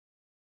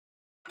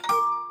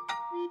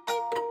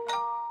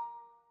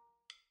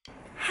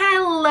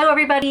Hello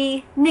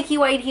everybody, Nikki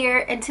White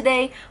here, and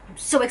today I'm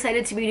so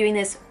excited to be doing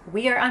this.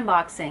 We are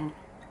unboxing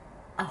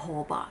a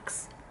whole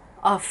box,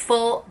 a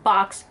full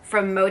box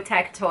from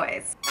Moetch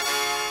Toys.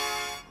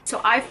 So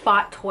I've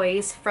bought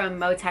toys from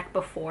Moetch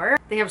before.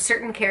 They have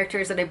certain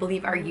characters that I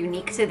believe are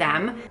unique to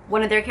them.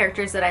 One of their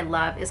characters that I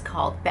love is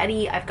called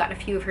Betty. I've got a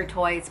few of her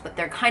toys, but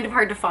they're kind of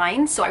hard to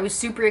find. So I was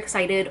super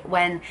excited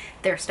when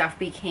their stuff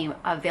became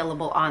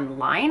available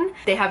online.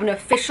 They have an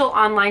official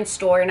online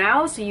store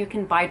now, so you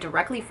can buy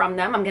directly from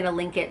them. I'm gonna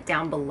link it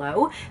down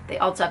below. They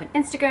also have an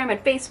Instagram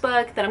and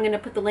Facebook that I'm gonna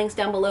put the links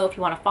down below if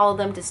you wanna follow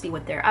them to see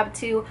what they're up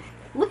to.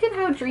 Look at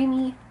how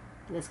dreamy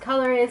this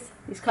color is.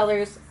 These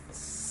colors,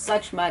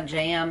 such my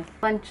jam.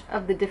 Bunch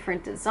of the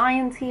different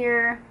designs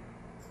here.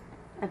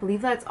 I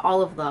believe that's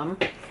all of them.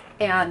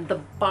 And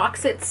the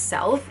box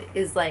itself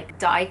is like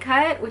die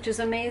cut, which is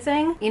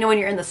amazing. You know when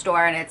you're in the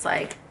store and it's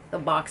like the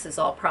box is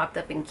all propped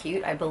up and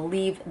cute? I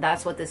believe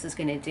that's what this is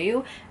gonna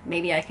do.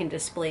 Maybe I can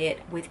display it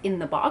within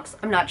the box.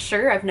 I'm not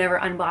sure. I've never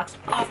unboxed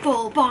a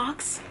full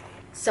box.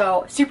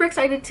 So super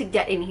excited to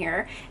get in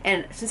here.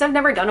 And since I've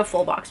never done a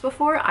full box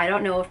before, I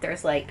don't know if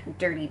there's like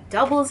dirty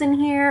doubles in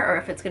here or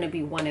if it's gonna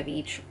be one of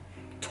each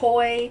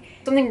toy.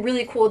 Something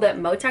really cool that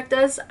Moetch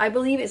does, I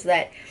believe, is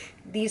that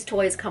these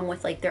toys come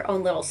with like their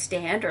own little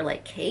stand or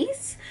like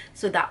case.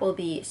 So that will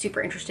be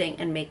super interesting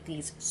and make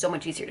these so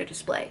much easier to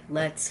display.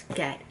 Let's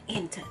get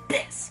into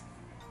this.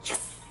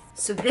 Yes!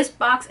 So this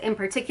box in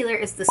particular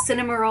is the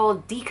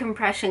Cinnamoroll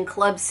Decompress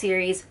Club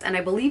Series. And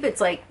I believe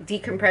it's like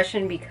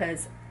decompression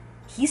because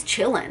he's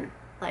chilling.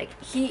 Like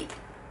he's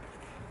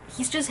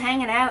just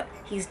hanging out.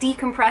 He's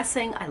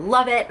decompressing. I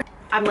love it.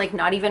 I'm like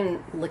not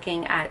even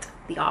looking at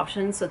the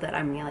options so that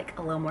I'm like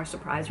a little more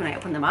surprised when I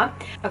open them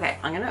up. Okay,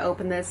 I'm gonna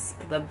open this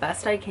the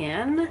best I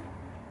can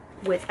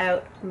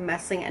without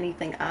messing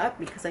anything up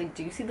because I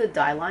do see the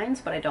die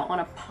lines, but I don't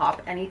want to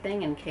pop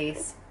anything in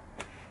case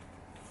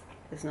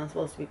it's not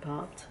supposed to be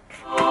popped.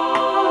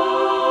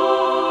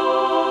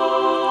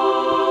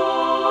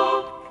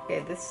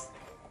 Okay, this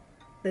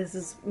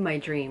is my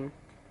dream.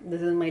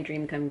 This is my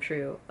dream come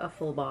true, a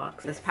full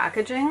box. This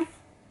packaging,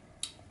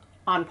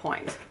 on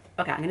point.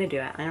 Okay, I'm gonna do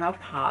it. I'm gonna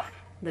pop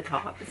the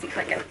top and see if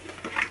I can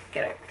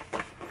get it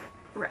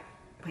right.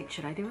 Wait,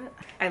 should I do it?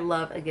 I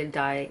love a good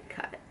die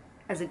cut.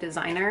 As a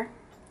designer,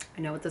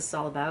 I know what this is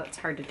all about. It's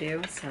hard to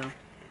do, so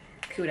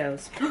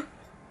kudos. I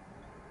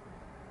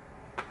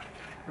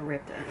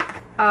ripped it.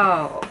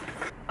 Oh,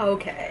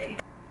 okay.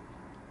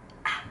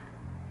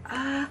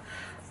 Oh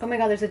my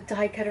god, there's a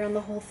die cutter on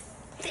the whole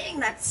thing.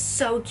 That's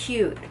so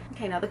cute.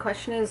 Okay, now the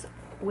question is,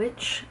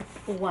 which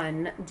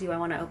one do I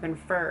want to open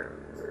first?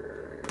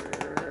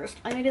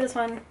 I'm gonna do this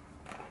one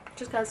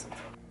just cause.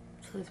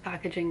 So this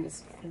packaging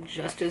is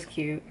just as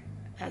cute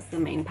as the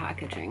main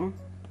packaging.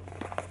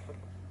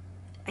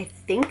 I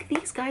think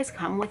these guys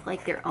come with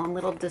like their own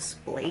little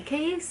display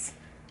case,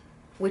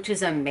 which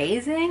is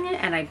amazing,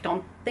 and I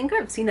don't think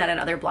I've seen that in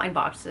other blind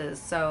boxes.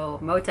 So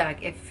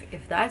Moetch,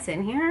 if that's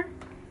in here,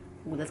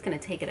 well, that's gonna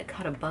take it a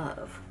cut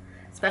above,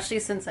 especially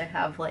since I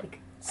have like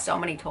so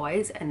many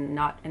toys and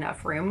not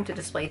enough room to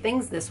display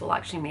things. This will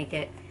actually make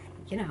it,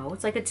 you know,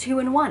 it's like a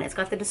 2-in-1. It's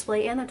got the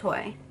display and the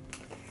toy.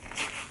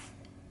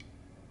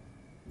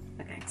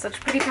 Okay, such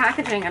pretty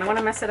packaging. I don't want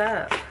to mess it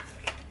up,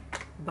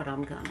 but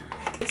I'm gonna.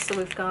 So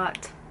we've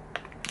got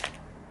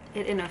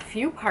it in a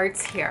few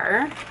parts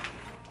here.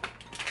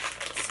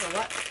 So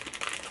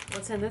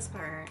what's in this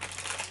part?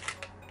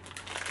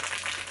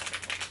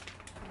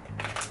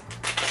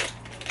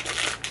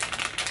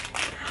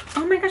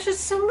 Oh my gosh, it's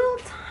so little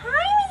tiny.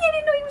 I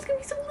didn't know he was gonna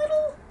be so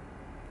little.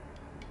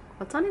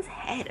 What's on his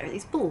head? Are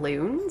these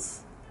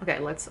balloons? Okay,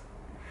 let's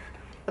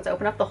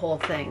open up the whole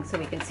thing so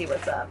we can see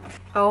what's up.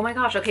 Oh my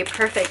gosh, okay,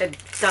 perfect. It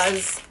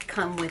does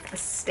come with a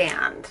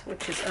stand,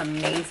 which is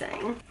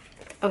amazing.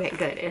 Okay,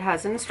 good. It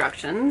has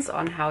instructions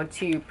on how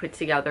to put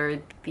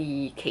together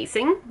the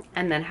casing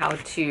and then how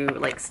to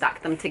like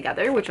stack them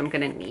together, which I'm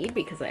gonna need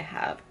because I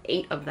have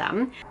 8 of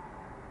them.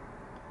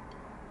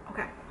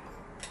 Okay.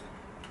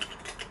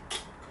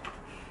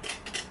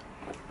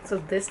 So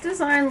this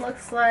design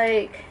looks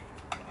like,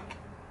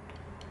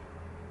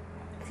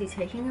 is he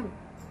taking a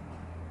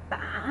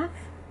bath?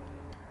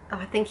 Oh,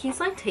 I think he's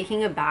like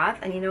taking a bath,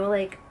 and you know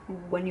like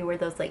when you wear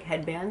those like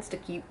headbands to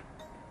keep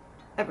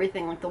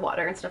everything like the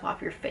water and stuff off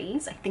your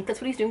face? I think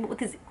that's what he's doing with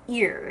his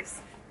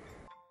ears.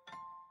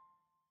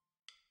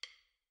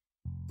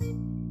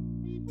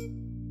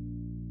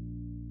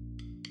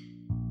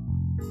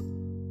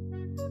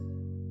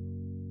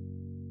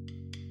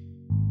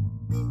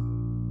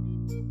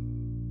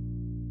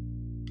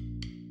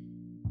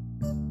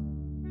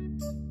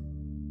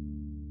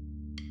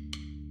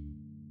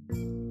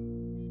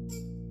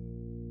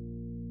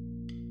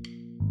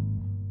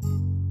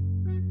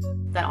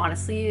 That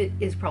honestly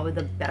is probably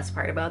the best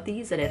part about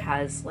these, that it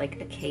has like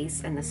a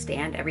case and the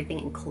stand, everything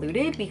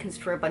included, because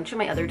for a bunch of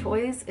my other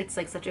toys, it's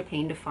like such a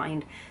pain to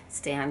find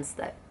stands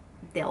that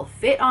they'll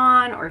fit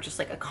on or just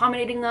like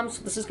accommodating them.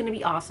 So this is going to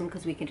be awesome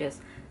because we can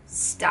just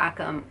stack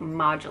them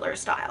modular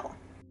style.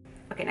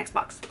 Okay, next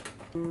box.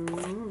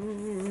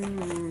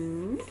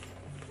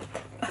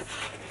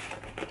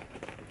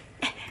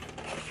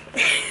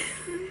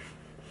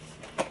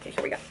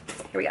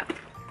 Here we go.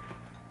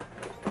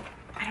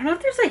 I don't know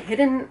if there's a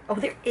hidden, oh,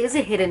 there is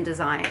a hidden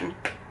design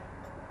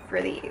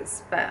for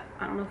these, but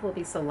I don't know if we'll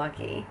be so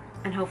lucky.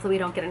 And hopefully we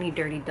don't get any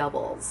dirty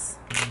doubles.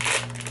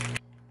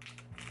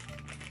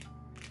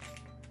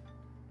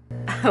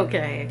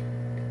 Okay,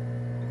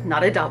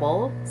 not a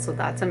double, so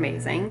that's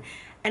amazing.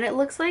 And it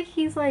looks like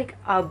he's like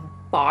a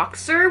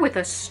boxer with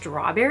a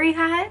strawberry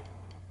hat.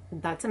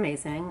 That's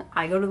amazing.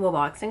 I go to the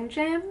boxing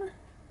gym,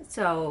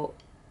 so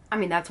I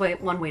mean that's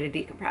one way to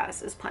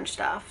decompress is punch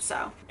stuff,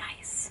 so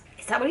nice.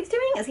 Is that what he's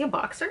doing? Is he a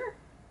boxer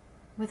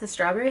with a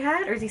strawberry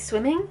hat, or is he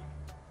swimming?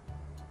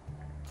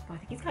 Oh, I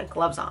think he's got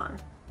gloves on.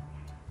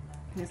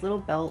 And his little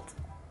belt,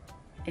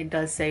 it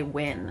does say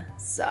win,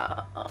 so.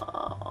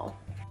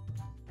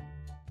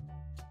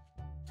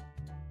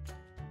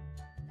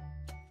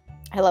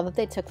 I love that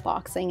they took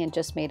boxing and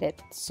just made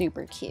it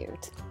super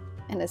cute.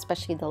 And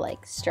especially the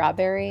like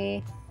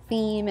strawberry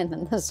theme and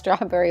then the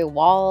strawberry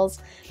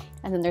walls.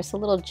 And then there's the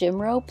little gym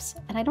ropes.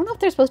 And I don't know if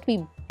they're supposed to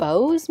be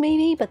bows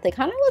maybe, but they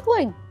kind of look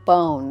like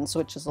bones,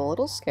 which is a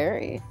little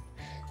scary.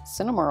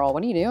 Cinnamoroll,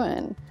 what are you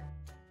doing?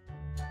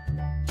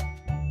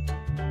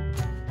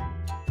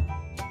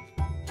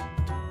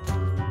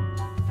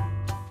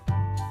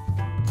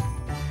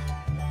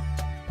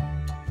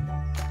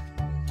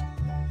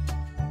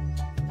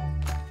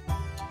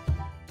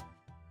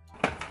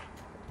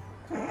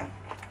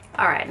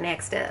 All right,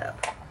 next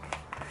up.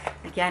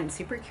 Again,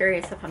 super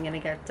curious if I'm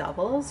gonna get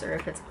doubles or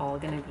if it's all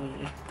gonna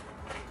be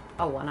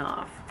a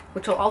one-off,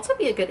 which will also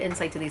be a good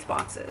insight to these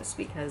boxes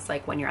because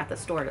like when you're at the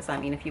store, does that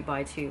mean if you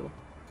buy two,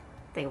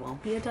 they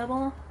won't be a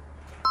double?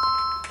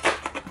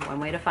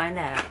 One way to find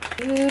out.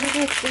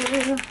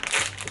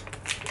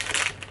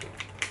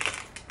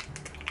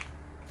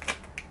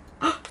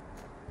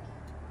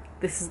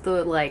 This is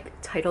the like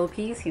title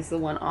piece. He's the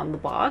one on the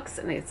box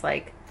and it's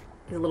like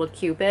his little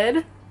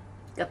Cupid.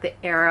 Got the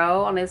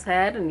arrow on his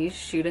head and he's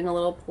shooting a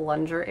little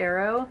plunger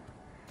arrow.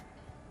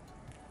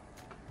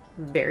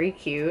 Very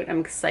cute. I'm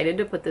excited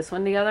to put this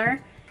one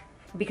together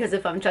because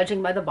if I'm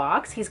judging by the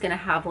box, he's gonna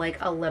have like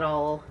a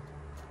little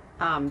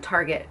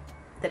target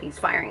that he's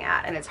firing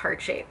at and it's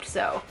heart-shaped.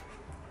 So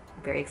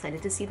I'm very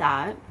excited to see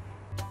that.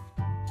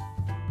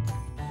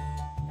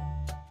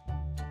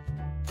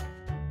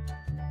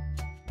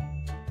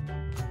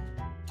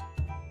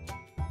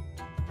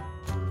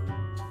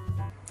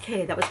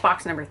 Okay, that was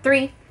box number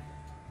 3.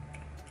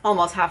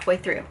 Almost halfway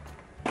through.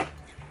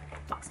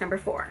 Box number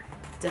 4.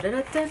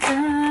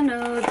 Da-da-da-da-da,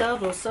 no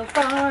double so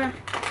far.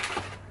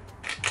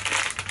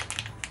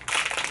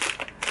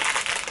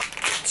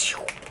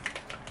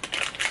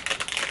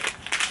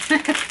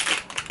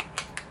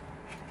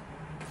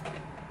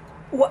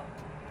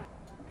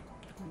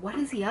 What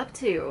is he up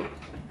to?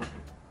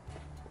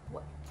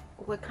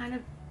 What kind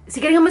of... Is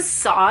he getting a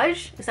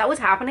massage? Is that what's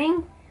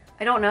happening?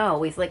 I don't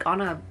know. He's like on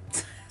a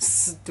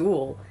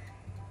stool.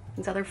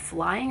 He's either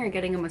flying or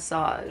getting a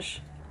massage.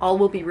 All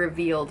will be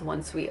revealed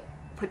once we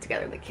put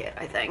together the kit,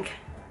 I think.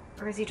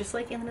 Or is he just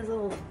like in his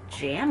little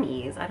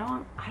jammies? I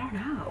don't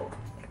know.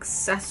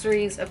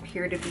 Accessories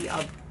appear to be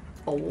a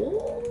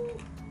bowl.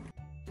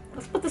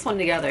 Let's put this one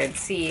together and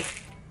see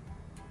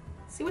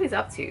what he's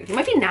up to. He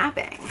might be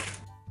napping.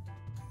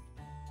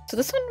 So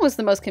this one was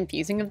the most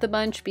confusing of the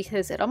bunch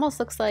because it almost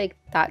looks like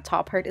that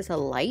top part is a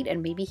light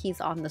and maybe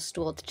he's on the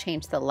stool to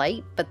change the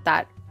light, but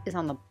that is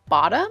on the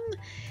bottom.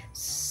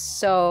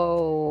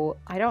 So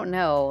I don't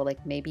know,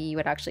 like maybe you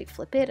would actually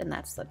flip it and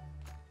that's the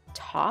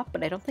top,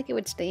 but I don't think it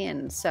would stay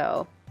in.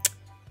 So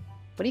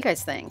what do you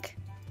guys think?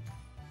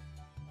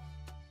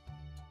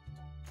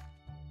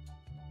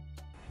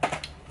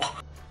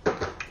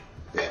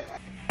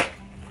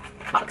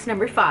 Box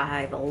number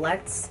 5,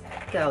 let's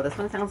go. This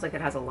one sounds like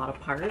it has a lot of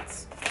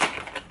parts.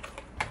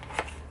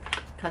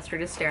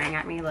 Custard is staring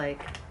at me like,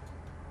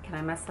 can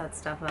I mess that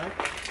stuff up?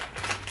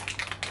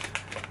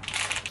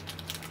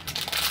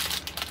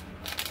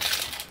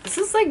 This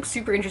is like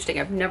super interesting.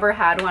 I've never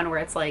had one where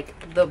it's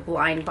like the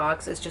blind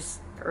box is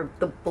just, or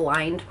the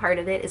blind part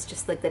of it is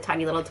just like the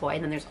tiny little toy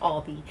and then there's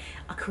all the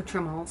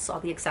accoutrements, all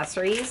the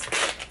accessories.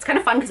 It's kind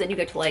of fun because then you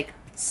get to like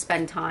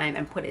spend time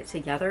and put it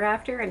together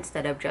after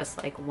instead of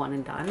just like one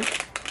and done.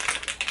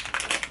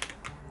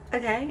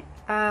 Okay,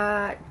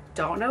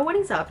 don't know what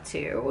he's up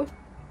to.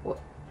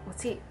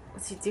 What's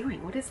he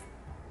doing? What is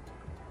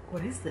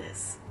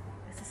this?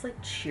 Is this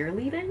like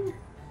cheerleading?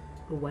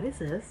 What is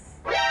this?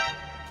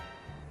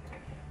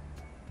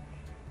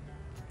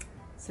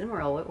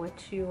 Cinnamoroll,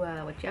 what you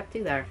up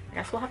to there? I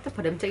guess we'll have to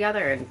put him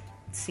together and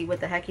see what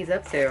the heck he's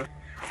up to.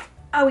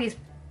 Oh, he's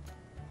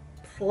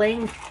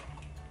playing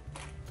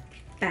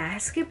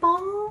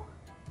basketball,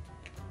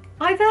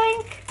 I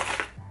think.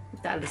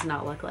 That does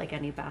not look like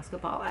any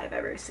basketball I've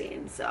ever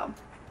seen, so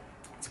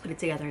let's put it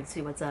together and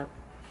see what's up.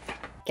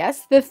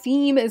 Guess the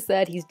theme is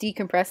that he's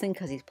decompressing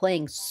because he's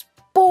playing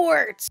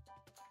sports.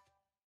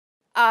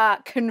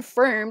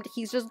 Confirmed,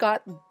 he's just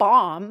got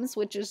bombs,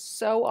 which is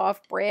so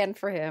off-brand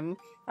for him,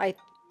 I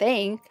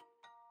think.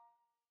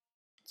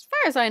 As far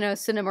as I know,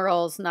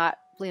 Cinnamoroll's not,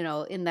 you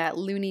know, in that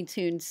Looney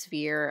Tunes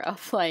sphere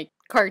of like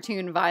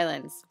cartoon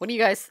violence. What do you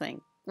guys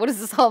think? What is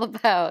this all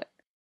about?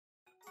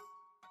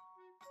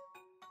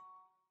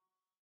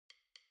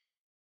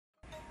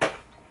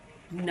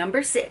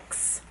 Number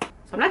 6. So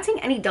I'm not seeing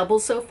any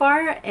doubles so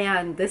far,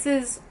 and this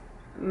is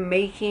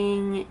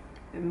making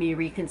me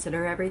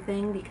reconsider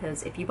everything,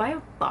 because if you buy a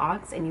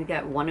box and you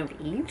get one of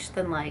each,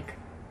 then like,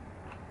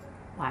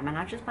 why am I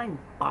not just buying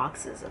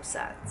boxes of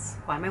sets?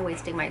 Why am I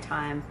wasting my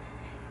time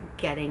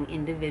getting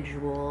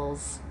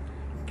individuals,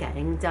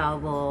 getting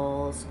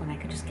doubles, when I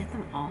could just get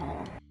them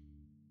all?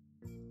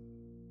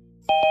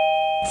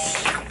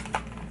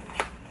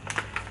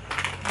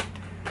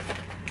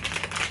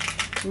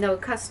 No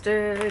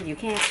custard, you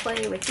can't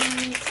play with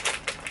these.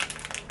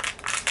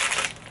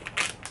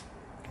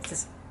 This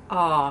is,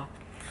 oh,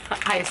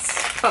 I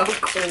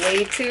spoke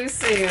way too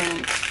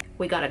soon.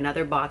 We got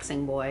another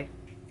boxing boy.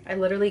 I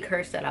literally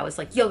cursed it. I was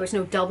like, yo, there's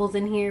no doubles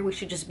in here. We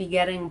should just be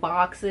getting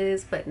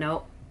boxes. But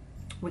nope,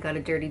 we got a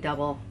dirty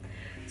double.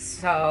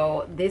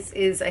 So this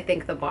is, I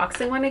think, the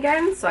boxing one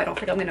again. So I don't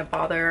think I'm gonna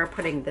bother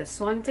putting this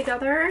one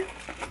together.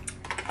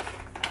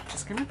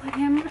 Just gonna put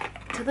him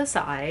to the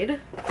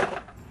side.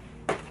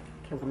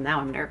 Okay, well now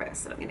I'm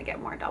nervous that I'm gonna get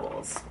more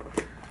doubles.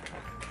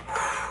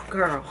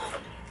 Girl.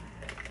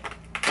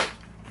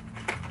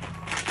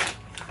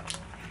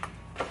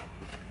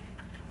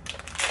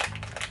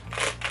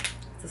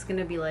 Is this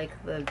gonna be like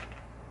the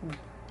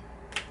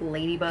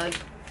ladybug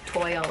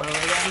toy all over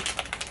again?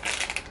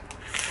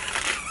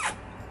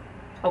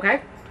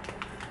 Okay.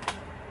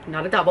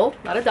 Not a double,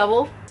 not a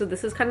double. So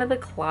this is kind of the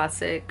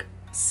classic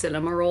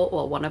Cinnamoroll,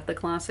 well, one of the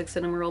classic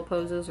Cinnamoroll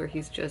poses where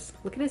he's just,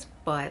 look at his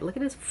butt, look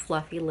at his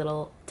fluffy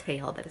little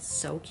tail, that is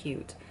so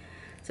cute.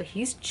 So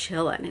he's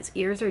chilling, his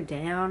ears are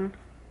down.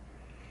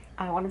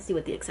 I want to see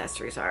what the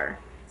accessories are.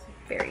 It's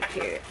very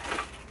cute.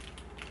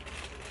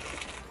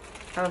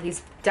 Oh,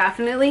 he's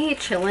definitely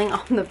chilling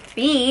on the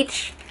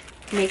beach,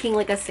 making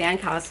like a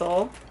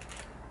sandcastle.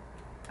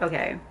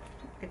 Okay,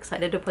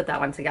 excited to put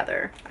that one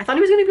together. I thought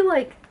he was gonna be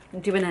like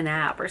doing a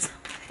nap or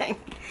something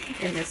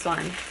in this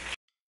one.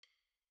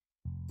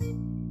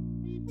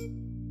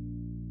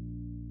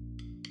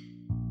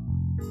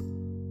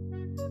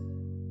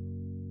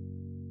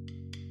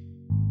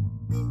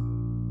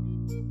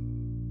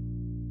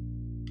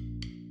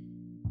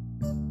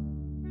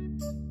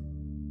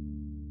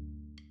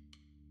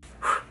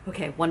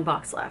 Okay, one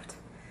box left.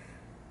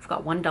 I've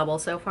got one double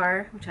so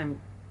far, which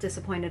I'm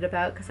disappointed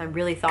about because I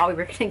really thought we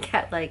were gonna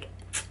get like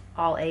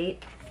all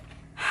 8.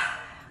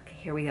 Okay,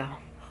 here we go.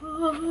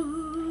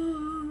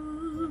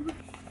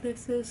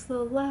 This is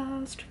the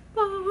last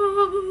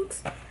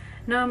box.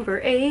 Number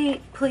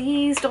 8,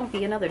 please don't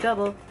be another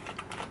double.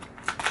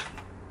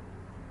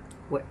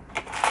 What?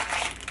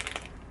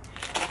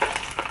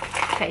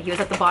 Okay, he was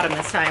at the bottom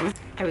this time.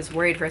 I was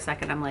worried for a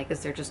second. I'm like,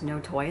 is there just no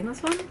toy in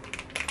this one?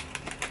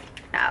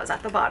 I was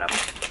at the bottom.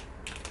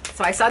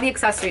 So I saw the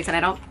accessories and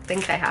I don't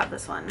think I have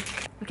this one.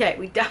 Okay,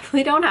 we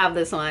definitely don't have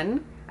this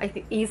one. I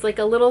think he's like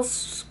a little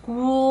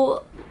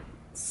school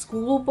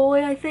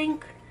boy, I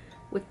think,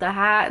 with the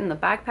hat and the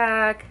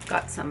backpack.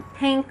 Got some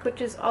pink,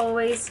 which is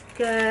always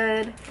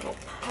good. Little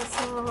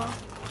puzzle.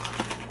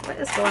 What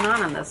is going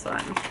on this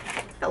one?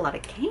 A lot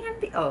of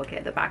candy. Oh,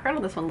 okay, the background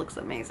on this one looks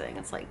amazing.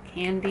 It's like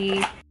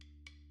candy.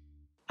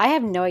 I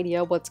have no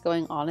idea what's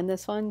going on in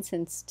this one,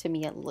 since to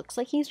me it looks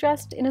like he's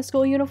dressed in a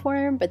school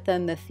uniform, but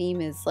then the theme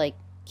is like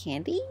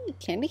candy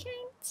cane.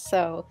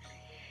 So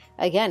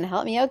again,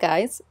 help me out,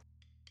 guys.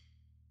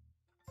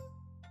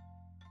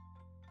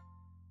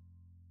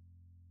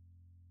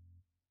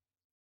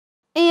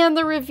 And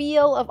the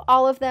reveal of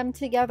all of them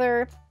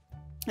together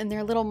in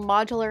their little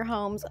modular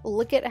homes.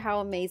 Look at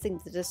how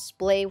amazing the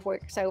display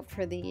works out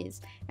for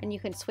these, and you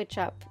can switch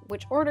up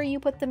which order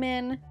you put them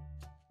in.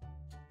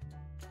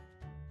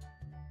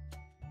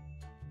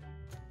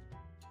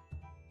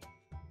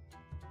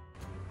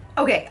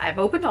 Okay, I've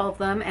opened all of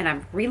them and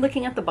I'm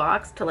re-looking at the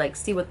box to like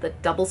see what the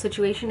double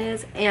situation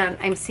is, and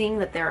I'm seeing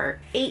that there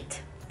are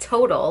 8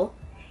 total,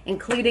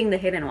 including the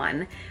hidden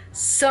one.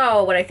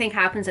 So what I think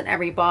happens in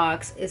every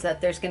box is that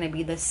there's going to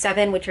be the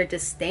 7 which are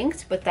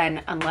distinct, but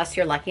then unless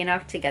you're lucky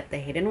enough to get the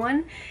hidden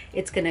one,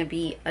 it's going to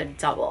be a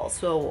double.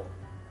 So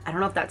I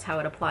don't know if that's how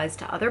it applies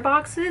to other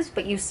boxes,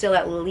 but you still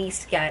at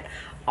least get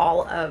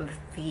all of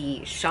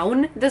the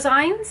shown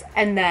designs,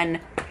 and then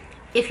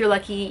if you're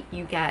lucky,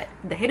 you get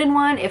the hidden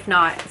one. If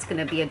not, it's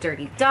gonna be a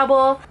dirty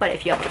double. But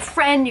if you have a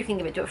friend, you can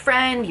give it to a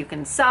friend. You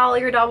can sell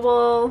your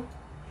double.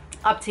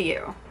 Up to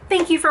you.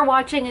 Thank you for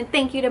watching, and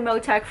thank you to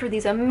Moetch for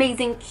these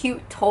amazing,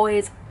 cute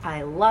toys.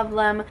 I love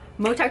them.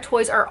 Moetch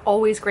toys are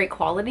always great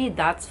quality.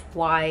 That's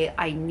why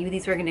I knew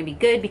these were gonna be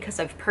good, because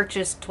I've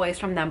purchased toys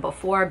from them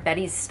before.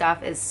 Betty's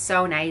stuff is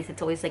so nice.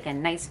 It's always like a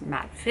nice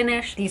matte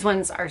finish. These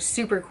ones are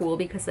super cool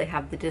because they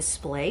have the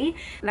display.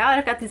 Now that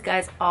I've got these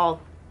guys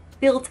all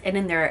built and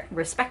in their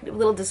respective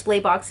little display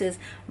boxes,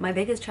 my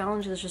biggest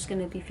challenge is just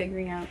going to be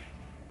figuring out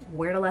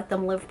where to let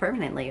them live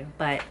permanently.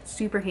 But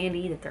super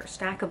handy that they're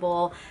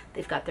stackable.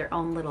 They've got their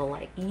own little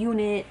like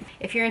unit.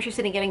 If you're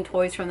interested in getting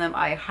toys from them,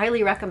 I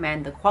highly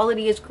recommend. The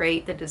quality is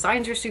great, the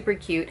designs are super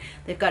cute,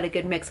 they've got a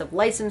good mix of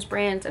licensed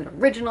brands and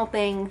original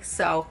things.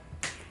 So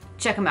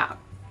check them out.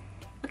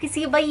 Okay,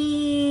 see you,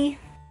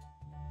 bye!